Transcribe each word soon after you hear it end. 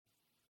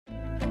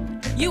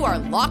You are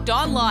Locked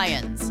On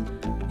Lions,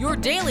 your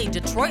daily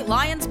Detroit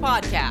Lions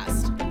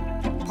podcast.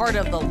 Part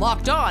of the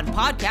Locked On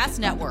Podcast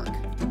Network,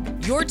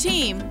 your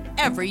team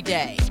every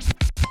day.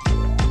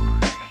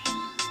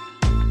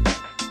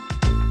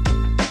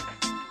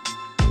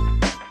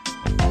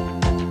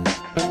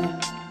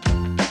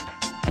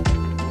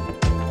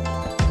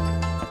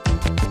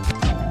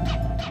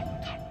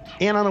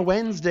 And on a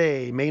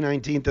Wednesday, May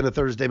 19th, and a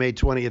Thursday, May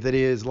 20th, it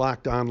is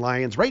Locked On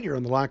Lions right here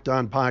on the Locked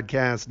On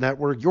Podcast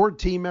Network. Your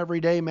team every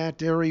day, Matt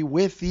Derry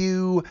with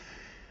you.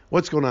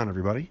 What's going on,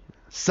 everybody?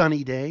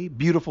 Sunny day,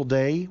 beautiful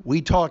day.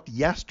 We talked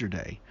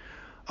yesterday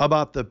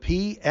about the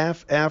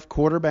PFF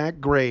quarterback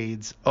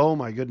grades. Oh,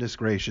 my goodness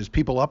gracious.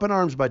 People up in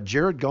arms about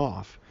Jared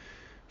Goff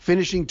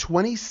finishing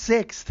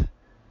 26th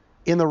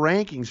in the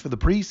rankings for the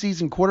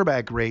preseason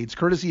quarterback grades,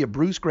 courtesy of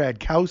Bruce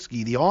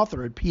Gradkowski, the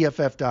author at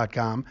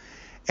PFF.com.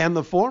 And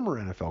the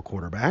former NFL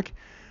quarterback.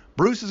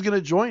 Bruce is going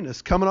to join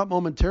us coming up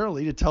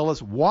momentarily to tell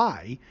us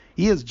why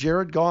he has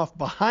Jared Goff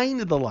behind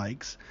the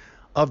likes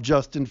of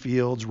Justin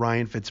Fields,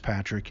 Ryan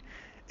Fitzpatrick,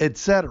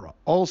 etc.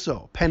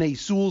 Also, Penei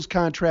Sewell's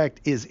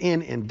contract is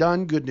in and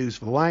done. Good news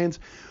for the Lions.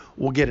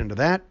 We'll get into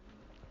that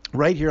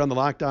right here on the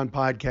Locked On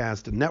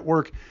Podcast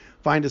Network.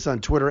 Find us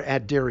on Twitter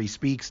at Derry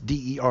Speaks,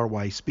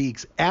 D-E-R-Y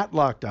Speaks, at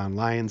Locked On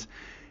Lions.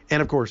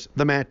 And, of course,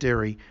 the Matt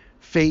Derry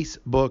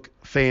Facebook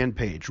fan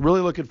page.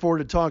 Really looking forward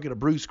to talking to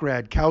Bruce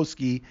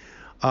Gradkowski,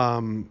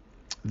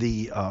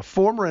 the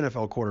former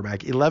NFL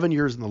quarterback, 11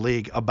 years in the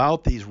league,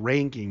 about these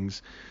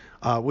rankings,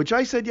 which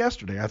I said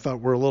yesterday I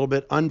thought were a little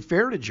bit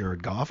unfair to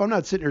Jared Goff. I'm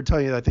not sitting here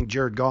telling you that I think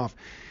Jared Goff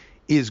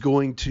is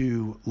going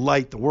to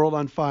light the world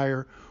on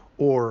fire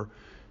or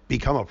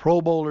become a Pro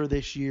Bowler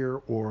this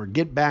year or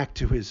get back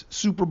to his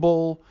Super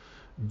Bowl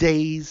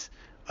days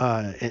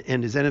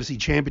and his NFC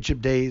Championship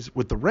days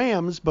with the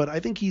Rams, but I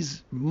think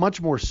he's much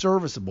more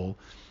serviceable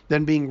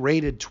than being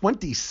rated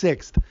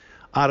 26th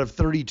out of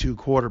 32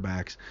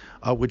 quarterbacks,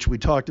 which we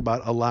talked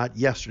about a lot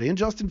yesterday. And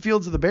Justin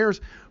Fields of the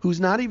Bears, who's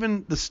not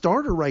even the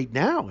starter right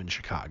now in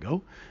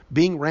Chicago,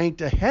 being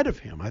ranked ahead of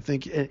him. I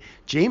think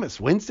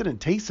Jameis Winston and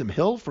Taysom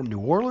Hill from New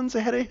Orleans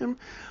ahead of him,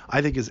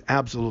 I think is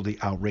absolutely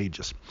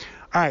outrageous.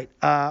 All right,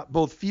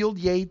 both Field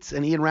Yates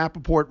and Ian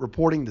Rappaport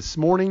reporting this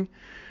morning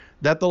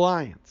that the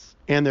Lions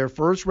and their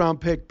first-round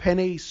pick,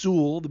 Penei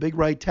Sewell, the big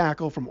right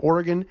tackle from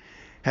Oregon,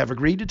 have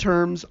agreed to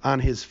terms on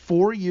his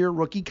 4-year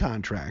rookie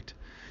contract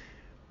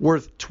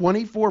worth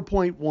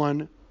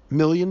 $24.1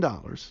 million,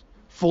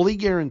 fully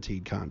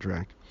guaranteed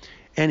contract,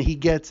 and he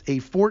gets a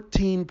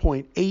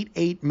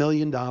 $14.88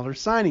 million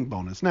signing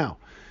bonus. Now,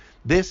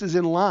 this is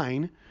in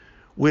line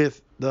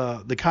with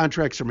the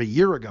contracts from a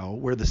year ago,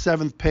 where the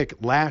 7th pick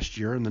last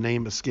year, and the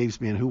name escapes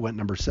me and who went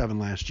number 7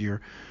 last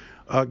year,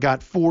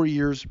 got 4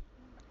 years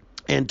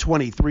and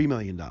 $23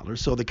 million.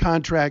 So the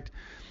contract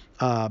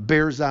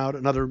bears out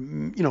another,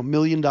 $1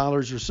 million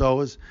or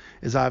so is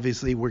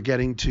obviously we're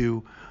getting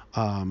to,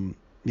 a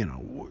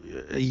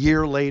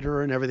year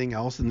later and everything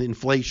else and the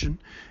inflation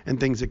and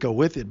things that go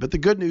with it. But the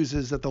good news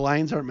is that the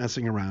Lions aren't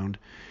messing around,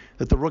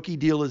 that the rookie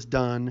deal is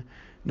done.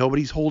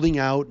 Nobody's holding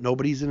out.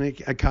 Nobody's in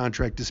a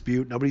contract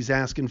dispute. Nobody's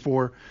asking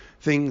for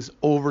things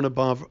over and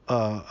above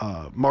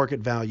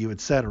market value,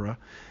 etc.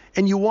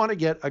 And you want to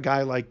get a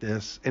guy like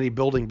this, any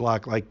building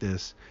block like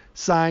this,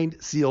 signed,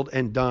 sealed,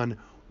 and done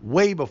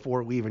way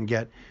before we even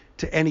get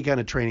to any kind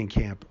of training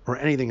camp or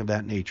anything of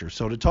that nature.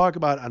 So to talk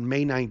about on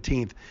May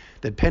 19th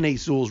that Penei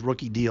Sewell's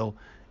rookie deal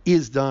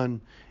is done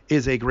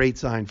is a great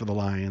sign for the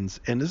Lions.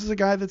 And this is a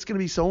guy that's going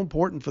to be so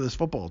important for this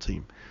football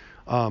team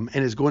and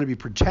is going to be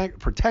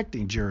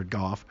protecting Jared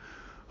Goff,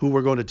 who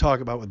we're going to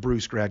talk about with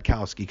Bruce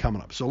Gradkowski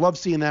coming up. So love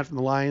seeing that from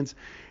the Lions,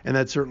 and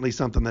that's certainly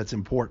something that's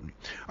important.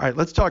 All right,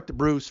 let's talk to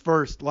Bruce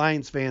first.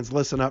 Lions fans,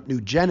 listen up.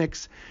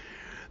 Nugenix,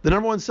 the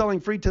number one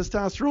selling free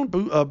testosterone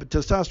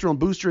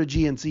booster at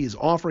GNC, is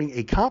offering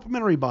a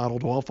complimentary bottle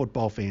to all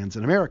football fans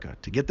in America.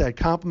 To get that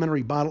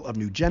complimentary bottle of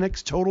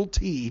Nugenix Total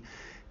T,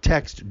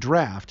 text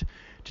DRAFT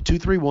to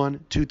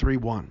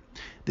 231-231.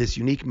 This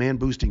unique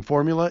man-boosting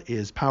formula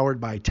is powered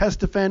by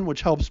Testofen,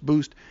 which helps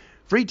boost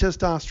free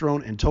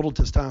testosterone and total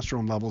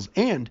testosterone levels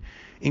and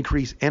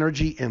increase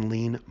energy and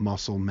lean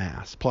muscle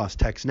mass. Plus,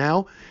 text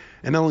now,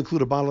 and they'll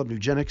include a bottle of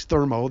Nugenix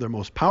Thermo, their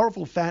most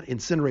powerful fat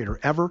incinerator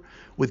ever,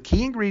 with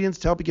key ingredients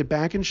to help you get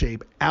back in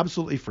shape,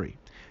 absolutely free.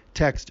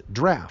 Text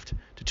DRAFT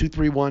to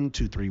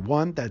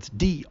 231-231. That's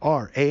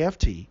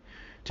D-R-A-F-T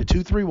to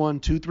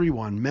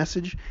 231-231.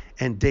 Message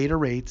and data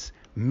rates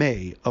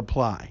may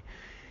apply.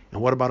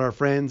 And what about our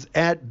friends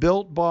at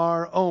Built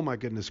Bar? Oh, my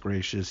goodness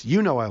gracious.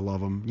 You know I love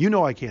them. You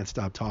know I can't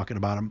stop talking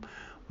about them.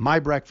 My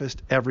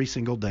breakfast every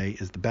single day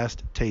is the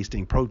best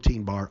tasting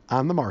protein bar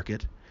on the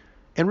market,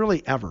 and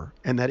really ever,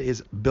 and that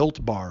is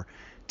Built Bar.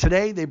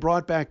 Today, they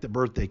brought back the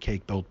birthday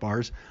cake Built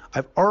Bars.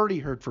 I've already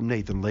heard from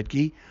Nathan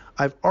Litke.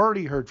 I've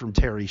already heard from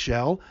Terry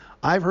Shell.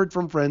 I've heard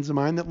from friends of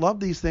mine that love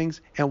these things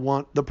and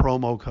want the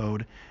promo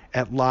code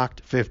at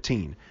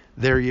LOCKED15.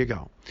 There you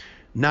go.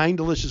 9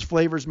 delicious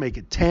flavors, make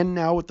it 10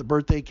 now with the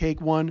birthday cake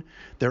one.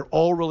 They're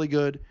all really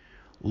good.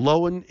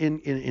 low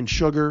in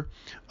sugar,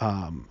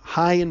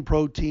 high in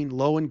protein,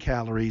 low in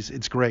calories.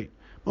 It's great.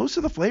 Most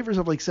of the flavors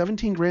have like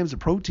 17 grams of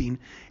protein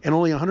and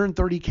only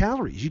 130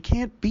 calories. You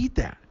can't beat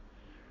that.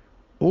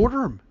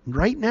 Order them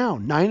right now.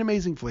 9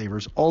 amazing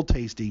flavors, all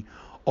tasty,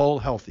 all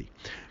healthy.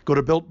 Go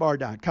to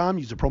BuiltBar.com,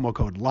 use the promo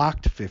code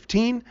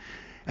LOCKED15,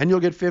 and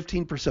you'll get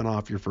 15%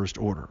 off your first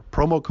order.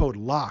 Promo code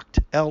LOCKED,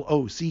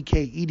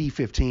 LOCKED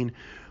 15,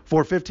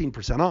 for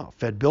 15%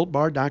 off at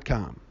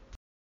BuiltBar.com.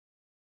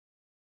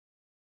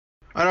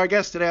 On our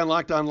guest today on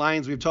Locked On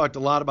Lions, we've talked a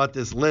lot about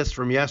this list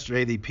from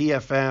yesterday, the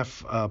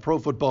PFF Pro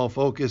Football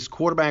Focus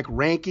quarterback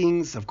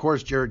rankings. Of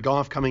course, Jared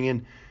Goff coming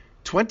in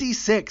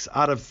 26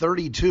 out of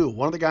 32.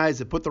 One of the guys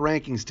that put the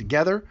rankings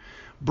together,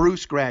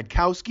 Bruce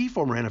Gradkowski,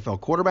 former NFL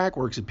quarterback,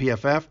 works at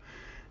PFF,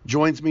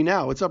 joins me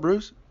now. What's up,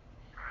 Bruce?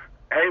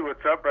 Hey,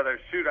 what's up, brother?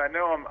 Shoot, I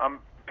know I'm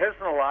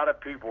pissing a lot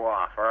of people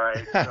off, all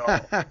right? So,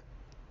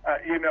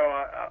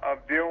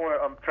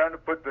 I'm trying to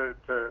put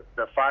the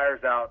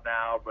fires out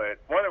now, but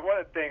one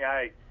thing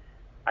I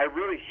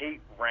really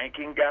hate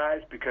ranking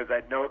guys because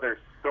I know there's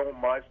so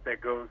much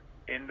that goes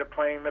into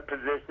playing the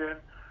position.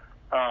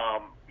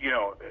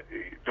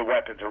 The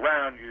weapons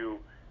around you,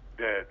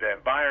 the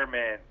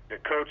environment, the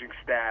coaching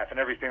staff, and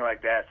everything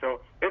like that. So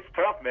it's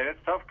tough, man. It's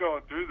tough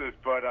going through this,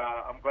 but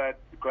I'm glad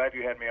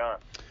you had me on.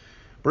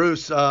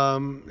 Bruce,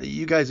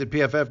 you guys at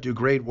PFF do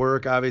great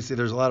work. Obviously,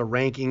 there's a lot of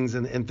rankings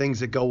and things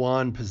that go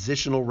on,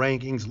 positional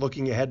rankings,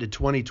 looking ahead to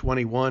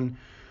 2021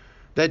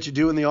 that you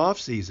do in the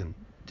offseason.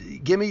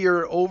 Give me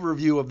your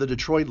overview of the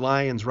Detroit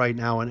Lions right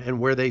now and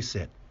where they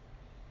sit.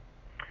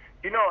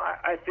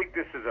 I think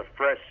this is a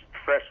fresh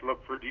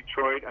look for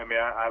Detroit. I mean,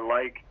 I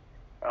like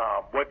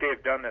what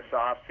they've done this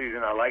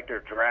offseason. I like their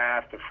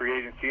draft, the free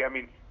agency. I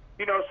mean,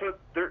 so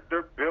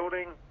they're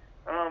building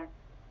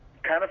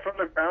kind of from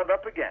the ground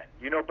up again,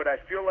 but I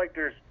feel like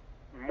there's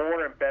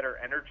more and better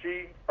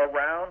energy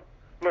around.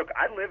 Look,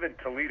 I live in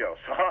Toledo,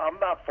 so I'm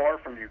not far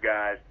from you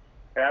guys.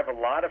 And I have a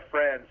lot of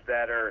friends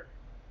that are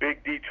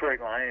big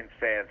Detroit Lions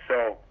fans.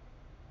 So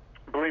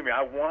believe me,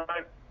 I want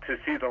to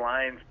see the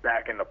Lions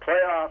back in the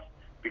playoffs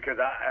because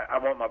I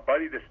want my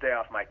buddy to stay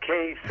off my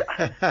case.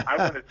 I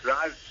want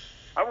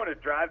to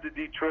drive to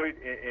Detroit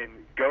and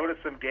go to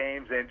some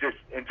games and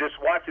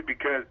just watch it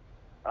because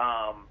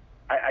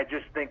I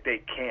just think they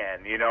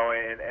can,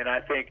 and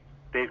I think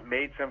they've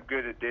made some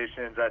good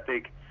additions. I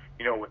think,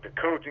 with the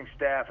coaching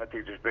staff, I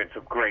think there's been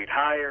some great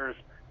hires.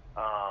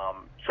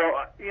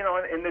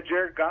 And the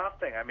Jared Goff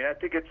thing, I mean, I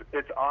think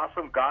it's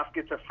awesome. Goff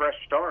gets a fresh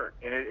start,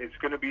 and it's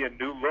going to be a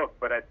new look.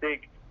 But I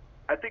think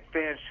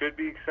fans should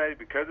be excited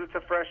because it's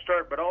a fresh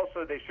start, but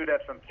also they should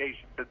have some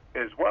patience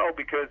as well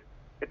because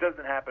it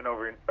doesn't happen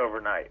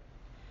overnight.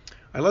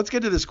 All right, let's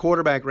get to this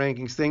quarterback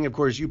rankings thing. Of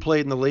course, you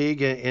played in the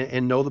league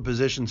and know the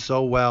position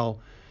so well.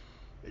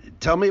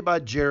 Tell me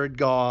about Jared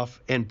Goff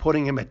and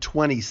putting him at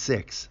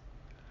 26.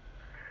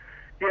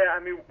 Yeah, I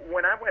mean,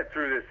 when I went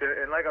through this,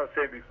 and like I was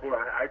saying before,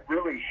 I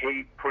really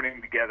hate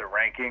putting together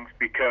rankings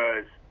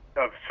because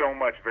of so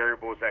much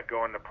variables that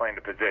go into playing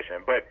the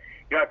position. But,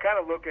 I kind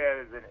of look at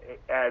it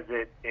as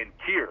it in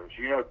tiers.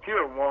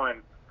 Tier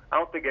 1, I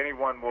don't think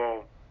anyone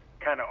will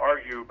kind of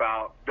argue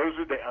about. Those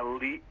are the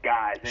elite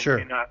guys. And, sure.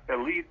 And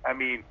elite, I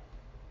mean,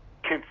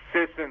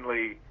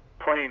 consistently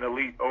playing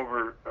elite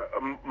over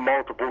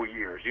multiple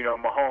years.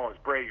 Mahomes,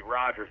 Brady,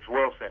 Rodgers,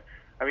 Wilson.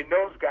 I mean,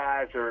 those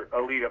guys are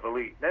elite of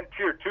elite. Then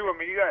tier 2, I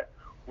mean, you got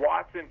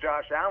Watson,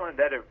 Josh Allen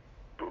that have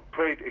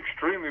played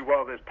extremely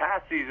well this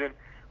past season,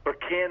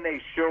 but can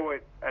they show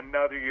it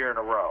another year in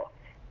a row?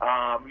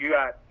 You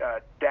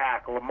got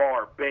Dak,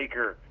 Lamar,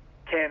 Baker,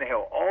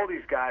 Tannehill, all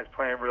these guys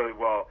playing really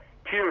well.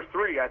 Tier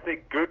 3, I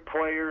think good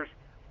players,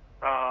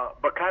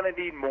 but kind of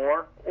need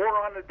more, or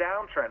on the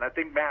downtrend. I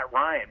think Matt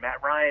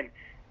Ryan,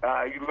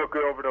 you look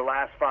over the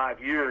last 5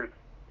 years,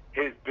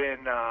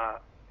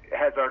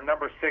 has our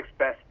number 6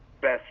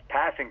 best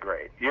passing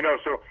grade.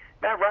 So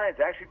Matt Ryan's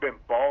actually been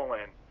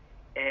balling,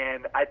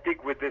 and I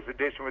think with this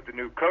addition with the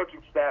new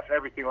coaching staff and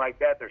everything like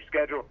that, their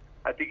schedule,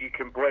 I think he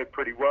can play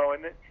pretty well.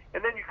 And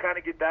then you kind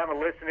of get down the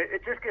list, and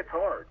it just gets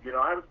hard.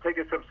 I was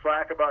taking some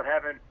slack about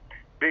having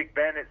Big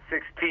Ben at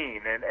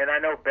 16, and I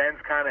know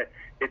Ben's kind of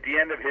at the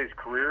end of his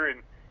career,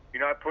 and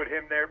I put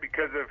him there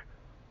because of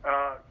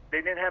they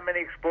didn't have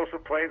many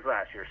explosive plays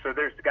last year, so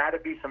there's got to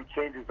be some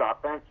changes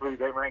offensively.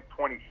 They ranked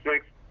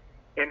 26th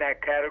in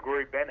that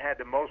category. Ben had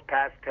the most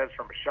pass attempts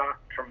from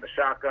the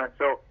shotgun.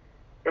 So,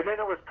 and then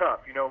it was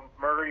tough.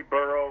 Murray,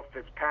 Burrow,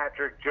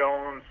 Fitzpatrick,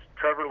 Jones,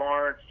 Trevor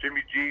Lawrence,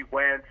 Jimmy G,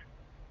 Wentz,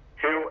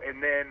 Hill,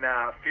 and then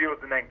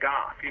Fields, and then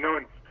Goff.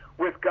 And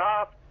with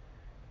Goff,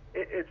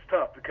 it's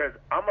tough because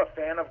I'm a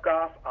fan of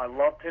Goff. I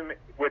loved him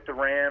with the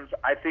Rams.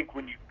 I think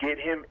when you get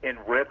him in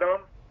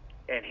rhythm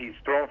and he's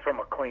throwing from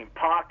a clean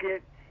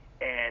pocket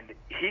and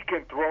he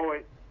can throw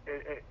it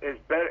as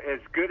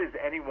good as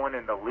anyone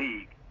in the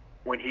league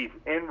when he's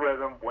in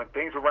rhythm, when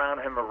things around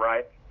him are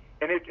right,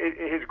 and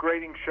his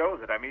grading shows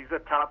it. I mean, he's a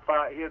top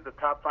 5. He has the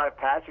top 5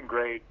 passing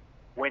grade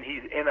when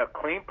he's in a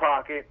clean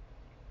pocket,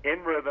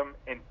 in rhythm,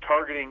 and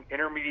targeting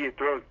intermediate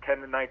throws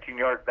 10 to 19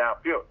 yards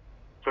downfield.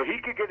 So he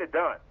could get it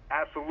done,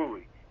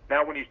 absolutely.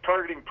 Now, when he's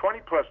targeting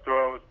 20-plus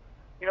throws,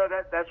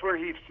 that's where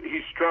he's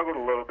struggled a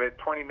little bit.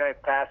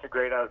 29th passing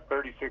grade out of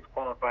 36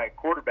 qualifying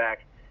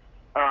quarterbacks.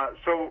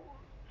 So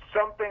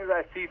some things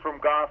I see from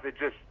Goff, it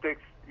just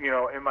sticks,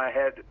 in my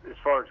head as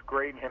far as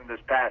grading him this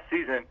past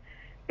season,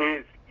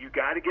 is you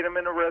got to get him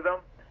in a rhythm.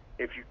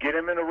 If you get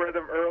him in a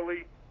rhythm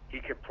early, he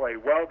can play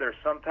well. There's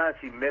sometimes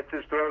he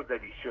misses throws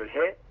that he should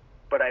hit,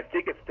 but I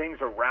think if things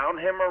around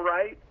him are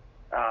right,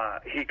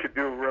 he could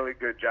do a really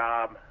good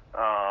job.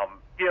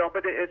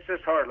 But it's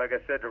just hard, like I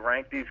said, to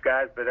rank these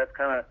guys. But that's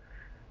kind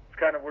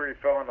of where he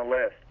fell on the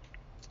list.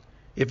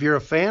 If you're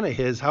a fan of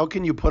his, how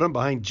can you put him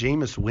behind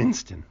Jameis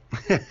Winston?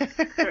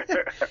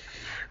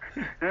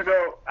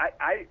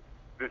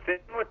 The thing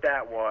with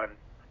that one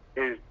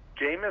is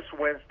Jameis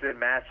Winston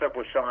matched up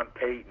with Sean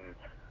Payton.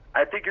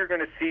 I think you're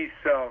going to see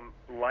some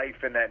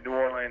life in that New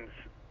Orleans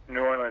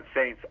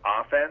Saints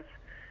offense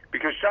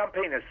because Sean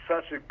Payton is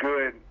such a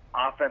good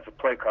offensive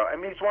play caller. I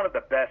mean, he's one of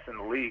the best in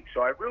the league.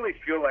 So I really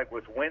feel like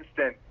with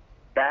Winston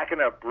backing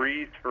up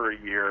Breeze for a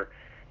year,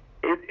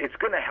 it's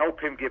going to help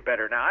him get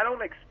better. Now, I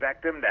don't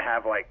expect him to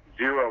have like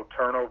 0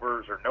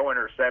 turnovers or no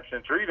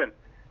interceptions or even,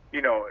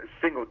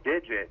 single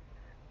digit,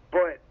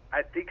 but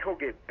I think he'll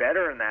get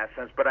better in that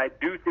sense. But I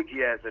do think he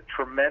has a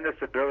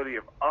tremendous ability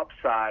of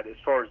upside as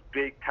far as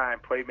big-time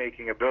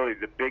playmaking ability,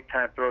 the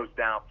big-time throws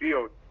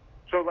downfield.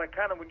 So, like,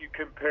 kind of when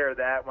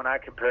I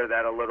compare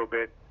that a little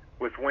bit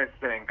with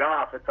Winston and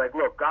Goff, it's like,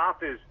 look,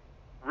 Goff is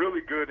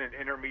really good in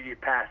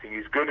intermediate passing.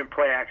 He's good in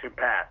play-action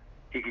pass.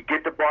 He could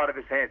get the ball out of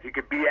his hands. He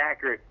could be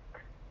accurate.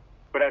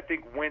 But I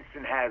think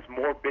Winston has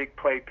more big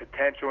play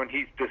potential, and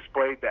he's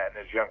displayed that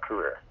in his young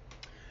career.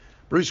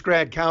 Bruce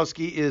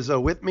Gradkowski is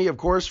with me, of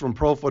course, from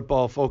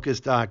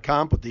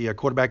ProFootballFocus.com. Put the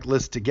quarterback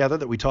list together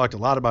that we talked a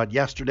lot about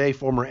yesterday,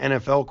 former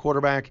NFL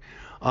quarterback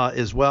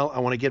as well. I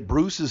want to get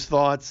Bruce's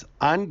thoughts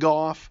on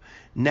Goff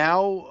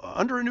now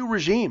under a new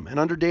regime and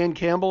under Dan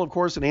Campbell, of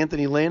course, and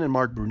Anthony Lynn and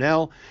Mark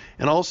Brunell,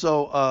 and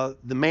also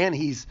the man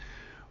he's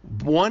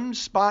one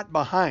spot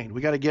behind. We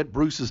got to get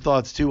Bruce's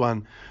thoughts, too,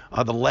 on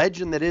the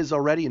legend that is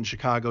already in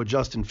Chicago,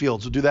 Justin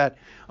Fields. We'll do that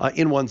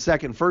in 1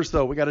 second. First,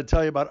 though, we got to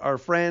tell you about our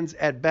friends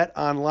at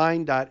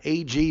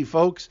betonline.ag.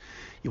 Folks,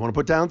 you want to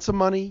put down some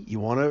money, you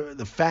want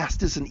the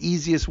fastest and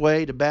easiest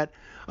way to bet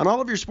on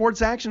all of your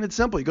sports action. It's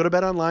simple. You go to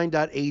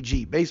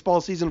betonline.ag. Baseball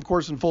season, of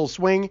course, in full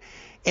swing.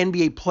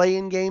 NBA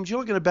play-in games. You're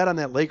looking to bet on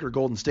that Laker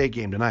Golden State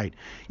game tonight.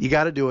 You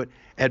got to do it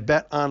at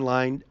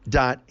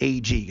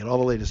betonline.ag. Get all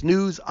the latest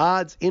news,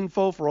 odds,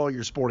 info for all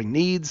your sporting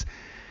needs,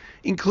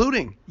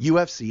 including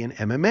UFC and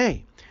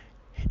MMA.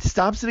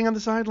 Stop sitting on the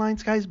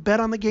sidelines, guys. Bet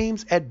on the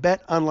games at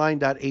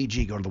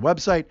betonline.ag. Go to the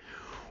website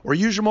or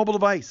use your mobile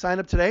device. Sign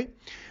up today.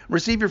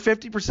 Receive your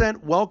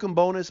 50% welcome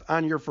bonus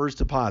on your first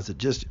deposit.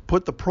 Just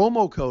put the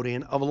promo code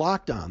in of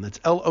LOCKEDON. That's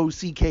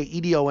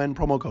LOCKEDON,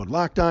 promo code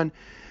LOCKEDON.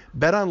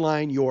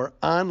 BetOnline, your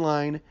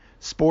online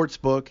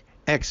sportsbook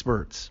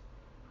experts.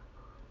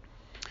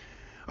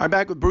 I'm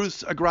back with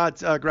Bruce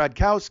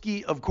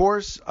Gradkowski, of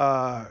course.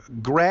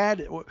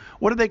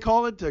 What did they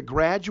call it?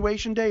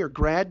 Graduation day or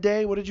grad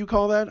day? What did you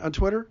call that on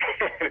Twitter?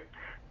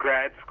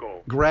 Grad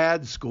school.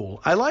 Grad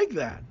school. I like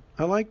that.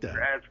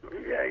 Grad school.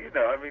 Yeah,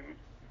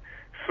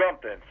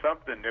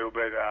 something new.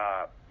 But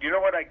you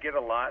know what I get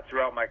a lot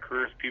throughout my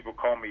career is people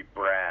call me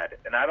Brad.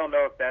 And I don't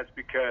know if that's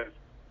because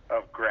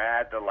of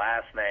grad, the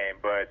last name,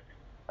 but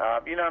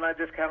and I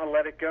just kind of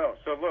let it go.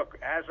 So, look,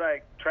 as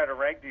I try to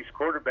rank these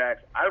quarterbacks,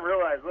 I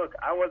realized, look,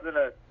 I wasn't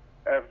a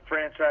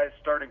franchise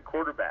starting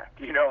quarterback.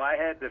 I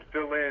had to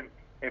fill in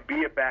and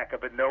be a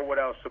backup and know what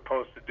I was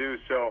supposed to do.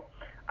 So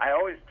I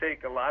always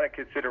take a lot of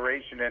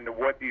consideration into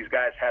what these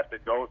guys have to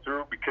go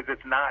through because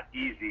it's not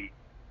easy,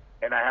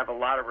 and I have a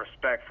lot of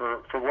respect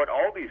for what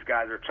all these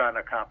guys are trying to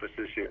accomplish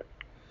this year.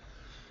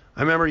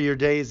 I remember your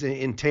days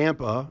in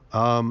Tampa.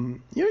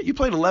 You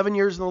played 11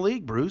 years in the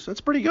league, Bruce.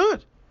 That's pretty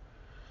good.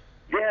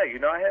 Yeah,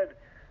 I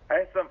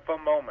had some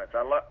fun moments.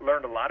 I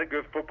learned a lot of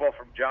good football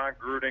from John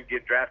Gruden,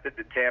 get drafted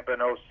to Tampa in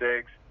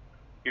 2006.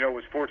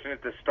 Was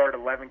fortunate to start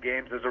 11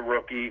 games as a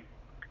rookie.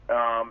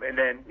 And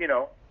then,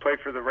 played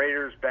for the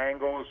Raiders,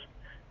 Bengals,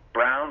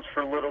 Browns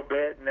for a little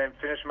bit, and then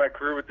finished my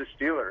career with the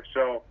Steelers.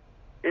 So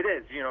it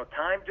is,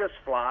 time just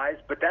flies.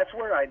 But that's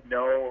where I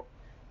know,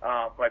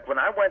 like when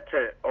I went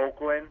to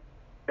Oakland,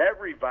 that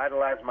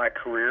revitalized my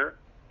career.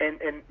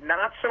 And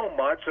not so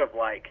much of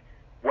like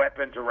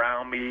weapons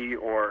around me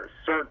or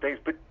certain things,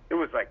 but it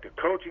was like the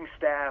coaching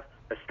staff,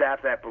 the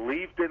staff that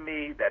believed in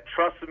me, that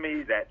trusted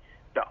me, that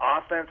the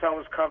offense I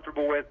was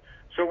comfortable with.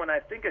 So when I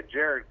think of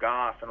Jared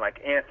Goff and like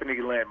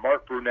Anthony Lynn,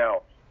 Mark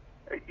Brunell,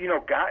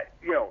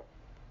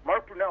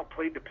 Mark Brunell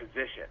played the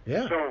position.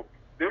 Yeah. So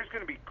there's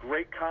going to be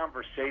great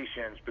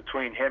conversations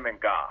between him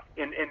and Goff.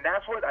 And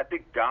that's what I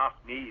think Goff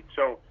needs.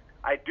 So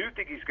I do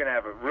think he's going to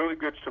have a really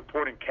good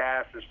supporting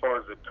cast as far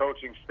as the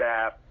coaching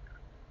staff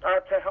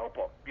to help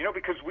him,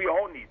 because we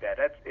all need that.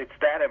 It's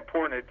that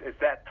important. It's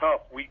that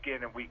tough week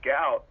in and week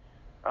out.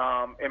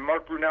 And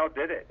Mark Brunell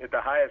did it at the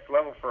highest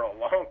level for a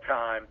long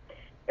time.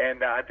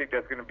 And I think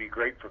that's going to be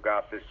great for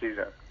Goff this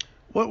season.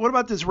 What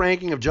about this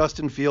ranking of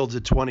Justin Fields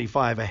at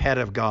 25 ahead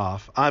of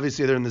Goff?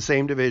 Obviously, they're in the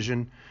same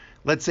division.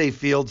 Let's say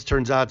Fields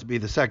turns out to be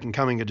the second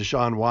coming of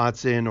Deshaun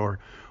Watson or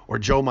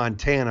Joe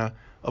Montana.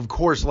 Of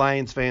course,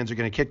 Lions fans are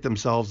going to kick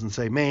themselves and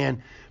say,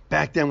 man,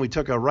 back then we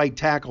took a right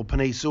tackle,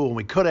 Penei Sewell, and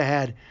we could have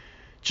had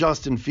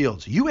Justin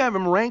Fields. You have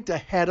him ranked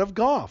ahead of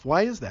Goff.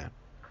 Why is that?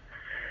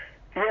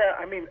 Yeah,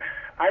 I mean,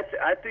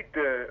 I think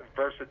the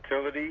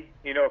versatility,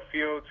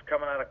 Fields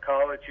coming out of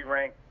college, he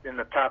ranked in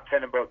the top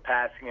 10 in both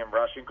passing and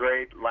rushing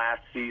grade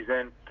last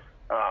season.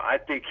 I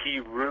think he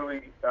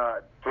really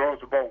throws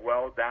the ball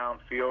well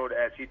downfield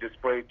as he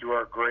displayed through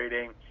our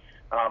grading.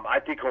 I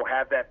think he'll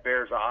have that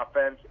Bears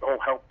offense. He'll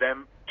help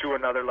them to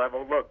another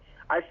level. Look,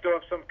 I still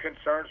have some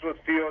concerns with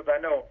Fields. I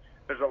know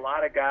there's a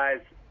lot of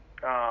guys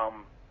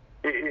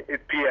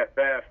at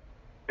PFF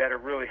that are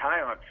really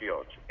high on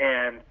Fields.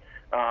 And,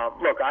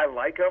 look, I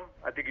like him.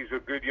 I think he's a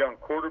good young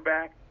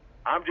quarterback.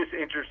 I'm just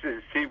interested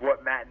to see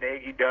what Matt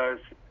Nagy does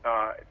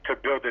to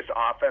build this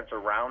offense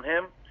around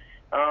him.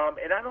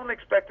 And I don't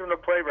expect him to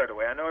play right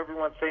away. I know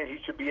everyone's saying he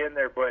should be in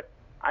there, but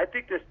I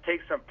think this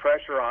takes some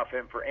pressure off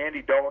him for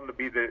Andy Dalton to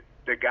be the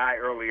guy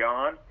early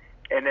on.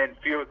 And then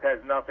Fields has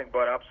nothing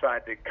but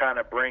upside to kind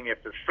of bring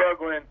if they're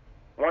struggling.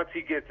 Once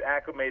he gets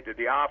acclimated to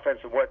the offense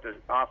and what the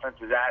offense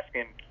is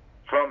asking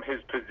from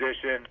his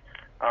position.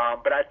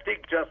 But I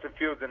think Justin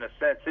Fields, in a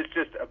sense, his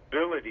just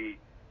ability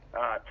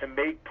to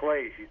make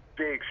plays. He's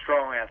big,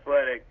 strong,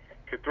 athletic,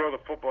 could throw the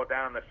football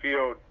down the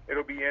field.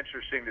 It'll be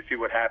interesting to see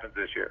what happens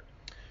this year.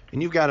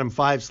 And you've got him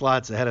 5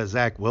 slots ahead of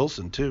Zach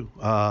Wilson too.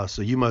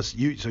 So you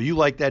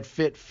like that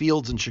fit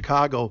Fields in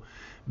Chicago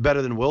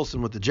better than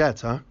Wilson with the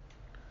Jets, huh?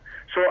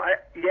 So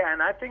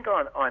and I think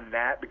on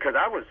that, because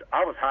I was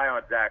high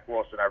on Zach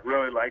Wilson. I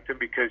really liked him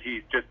because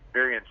he's just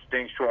very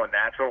instinctual and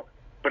natural.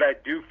 But I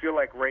do feel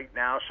like right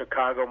now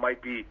Chicago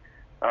might be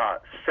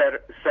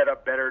set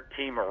up better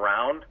team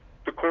around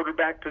the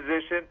quarterback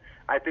position.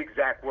 I think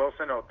Zach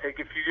Wilson will take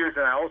a few years,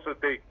 and I also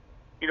think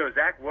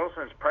Zach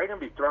Wilson is probably going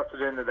to be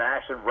thrusted into the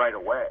action right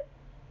away.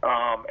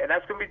 And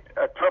that's going to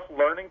be a tough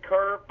learning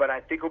curve, but I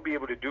think he'll be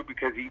able to do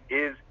because he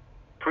is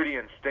pretty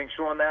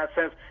instinctual in that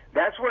sense.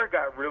 That's where it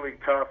got really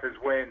tough is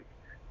when,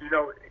 in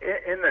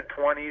the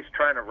 20s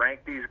trying to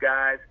rank these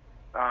guys,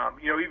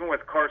 even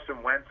with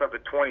Carson Wentz up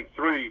at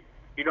 23,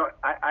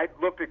 I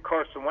looked at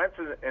Carson Wentz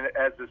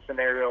as the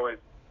scenario is,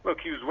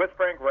 look, he was with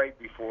Frank Reich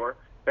before.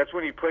 That's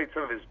when he played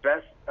some of his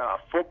best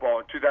football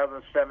in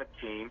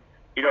 2017.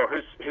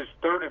 His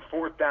third and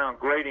fourth down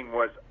grading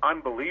was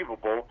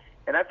unbelievable,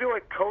 and I feel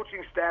like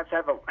coaching staffs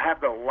have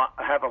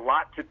a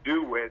lot to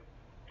do with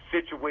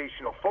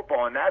situational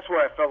football, and that's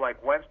where I felt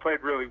like Wentz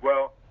played really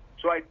well.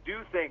 So I do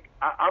think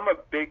I'm a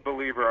big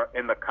believer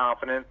in the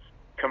confidence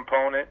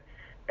component,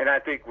 and I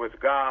think with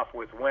Goff,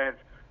 with Wentz,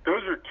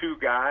 those are two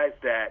guys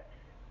that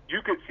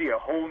you could see a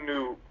whole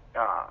new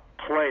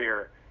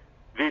player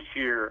this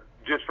year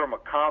just from a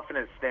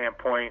confidence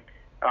standpoint.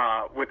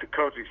 With the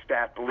coaching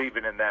staff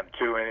believing in them,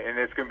 too, and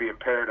it's going to be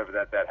imperative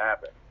that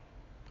happens.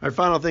 Our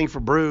final thing for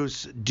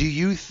Bruce, do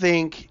you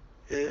think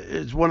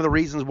it's one of the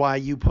reasons why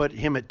you put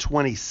him at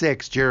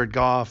 26, Jared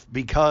Goff,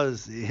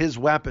 because his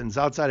weapons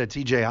outside of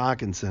T.J.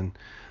 Hawkinson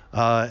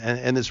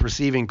and this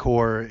receiving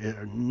core,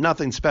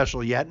 nothing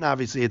special yet, and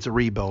obviously it's a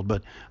rebuild,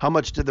 but how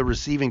much did the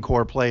receiving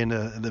core play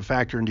into the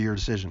factor into your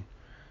decision?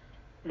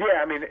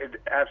 Yeah, I mean,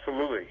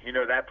 absolutely.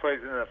 That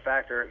plays into the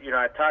factor.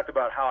 I talked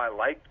about how I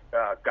like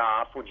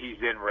Goff when he's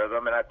in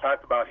rhythm, and I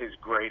talked about his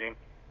grading.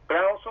 But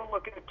I also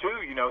look at it, too.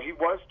 He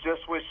was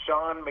just with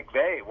Sean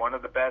McVay, one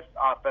of the best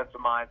offensive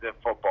minds in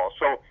football.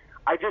 So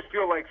I just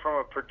feel like from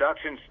a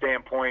production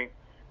standpoint,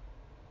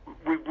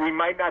 we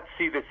might not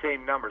see the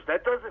same numbers.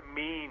 That doesn't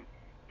mean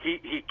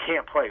he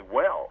can't play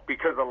well,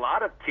 because a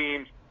lot of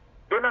teams,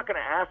 they're not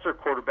going to ask their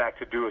quarterback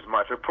to do as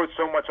much or put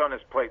so much on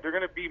his plate. They're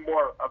going to be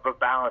more of a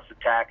balanced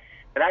attack.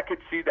 And I could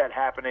see that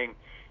happening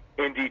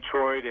in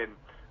Detroit. And,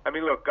 I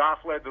mean, look, Goff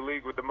led the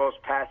league with the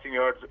most passing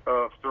yards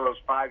of throws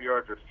 5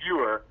 yards or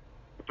fewer.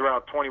 It's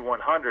around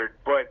 2,100.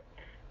 But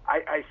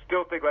I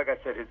still think, like I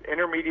said, his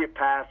intermediate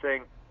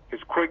passing,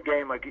 his quick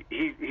game, like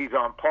he's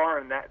on par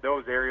in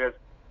those areas.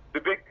 The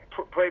big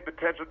play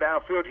potential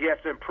downfield he has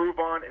to improve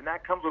on, and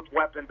that comes with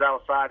weapons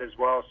outside as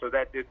well. So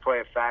that did play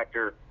a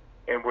factor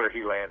in where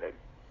he landed.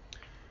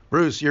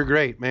 Bruce, you're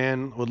great,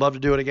 man. Would love to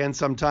do it again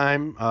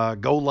sometime.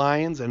 Go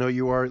Lions. I know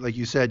you are, like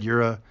you said,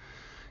 you're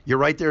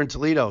right there in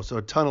Toledo, so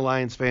a ton of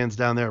Lions fans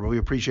down there, but we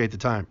appreciate the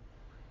time.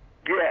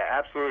 Yeah,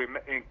 absolutely.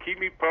 And keep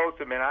me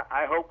posted, man.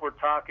 I hope we're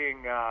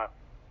talking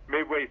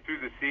midway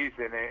through the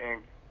season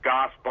and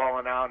Goff's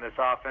balling out and this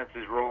offense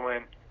is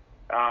rolling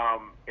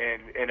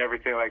and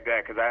everything like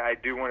that, because I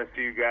do want to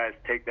see you guys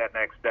take that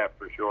next step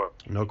for sure.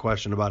 No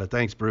question about it.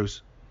 Thanks,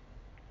 Bruce.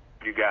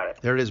 You got it.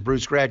 There it is,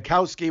 Bruce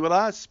Gradkowski with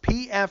us,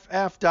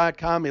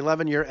 PFF.com,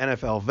 11-year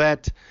NFL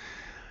vet.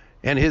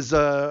 And his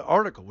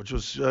article, which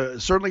was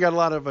certainly got a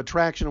lot of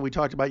attraction, we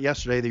talked about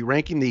yesterday,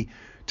 ranking the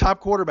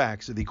top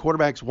quarterbacks, the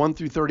quarterbacks 1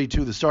 through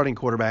 32, the starting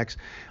quarterbacks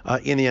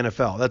in the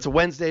NFL. That's a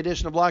Wednesday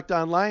edition of Locked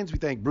On Lions. We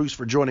thank Bruce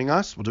for joining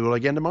us. We'll do it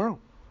again tomorrow.